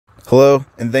Hello,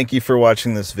 and thank you for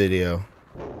watching this video.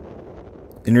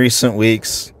 In recent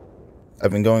weeks,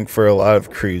 I've been going for a lot of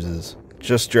cruises,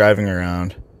 just driving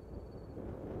around,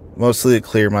 mostly to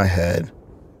clear my head.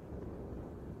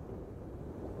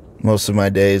 Most of my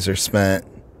days are spent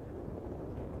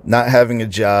not having a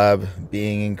job,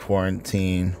 being in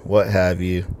quarantine, what have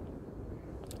you.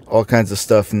 All kinds of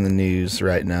stuff in the news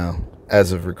right now,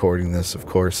 as of recording this, of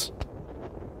course.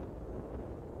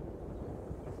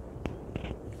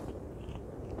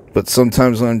 But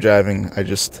sometimes when I'm driving, I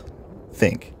just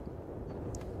think.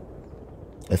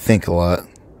 I think a lot.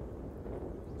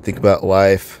 Think about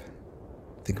life.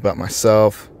 Think about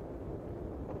myself.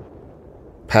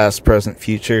 Past, present,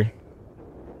 future.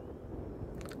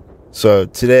 So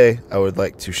today, I would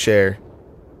like to share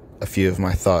a few of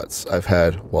my thoughts I've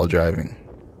had while driving.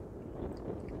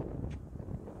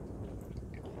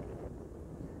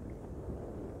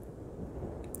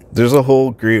 There's a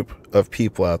whole group of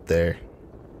people out there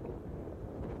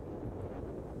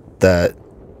that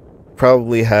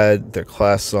probably had their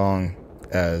class song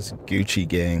as Gucci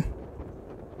Gang,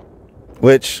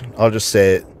 which, I'll just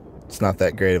say it, it's not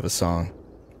that great of a song.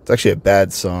 It's actually a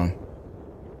bad song.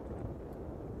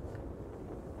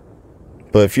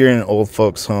 But if you're in an old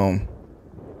folks' home,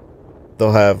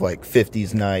 they'll have like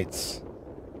 50s nights.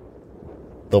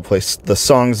 They'll play the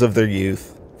songs of their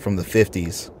youth from the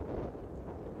 50s.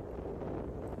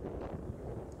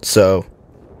 So,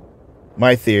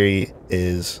 my theory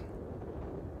is,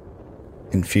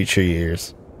 in future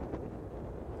years,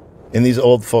 in these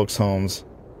old folks' homes,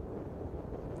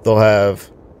 they'll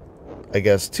have, I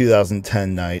guess,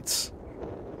 2010 nights,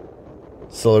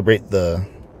 celebrate the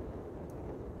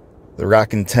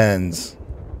rockin' tens,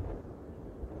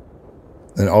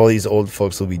 and all these old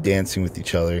folks will be dancing with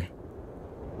each other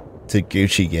to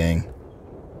Gucci Gang,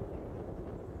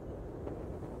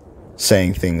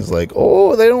 saying things like,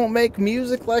 "Oh, they don't make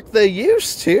music like they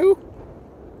used to."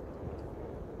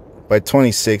 By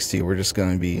 2060, we're just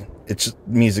gonna be,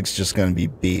 music's just gonna be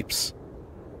beeps.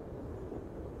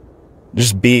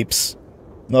 Just beeps.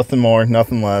 Nothing more,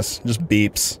 nothing less. Just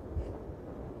beeps.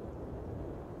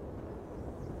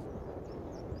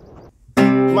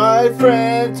 My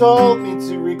friend told me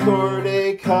to record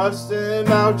a custom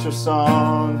outro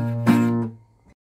song.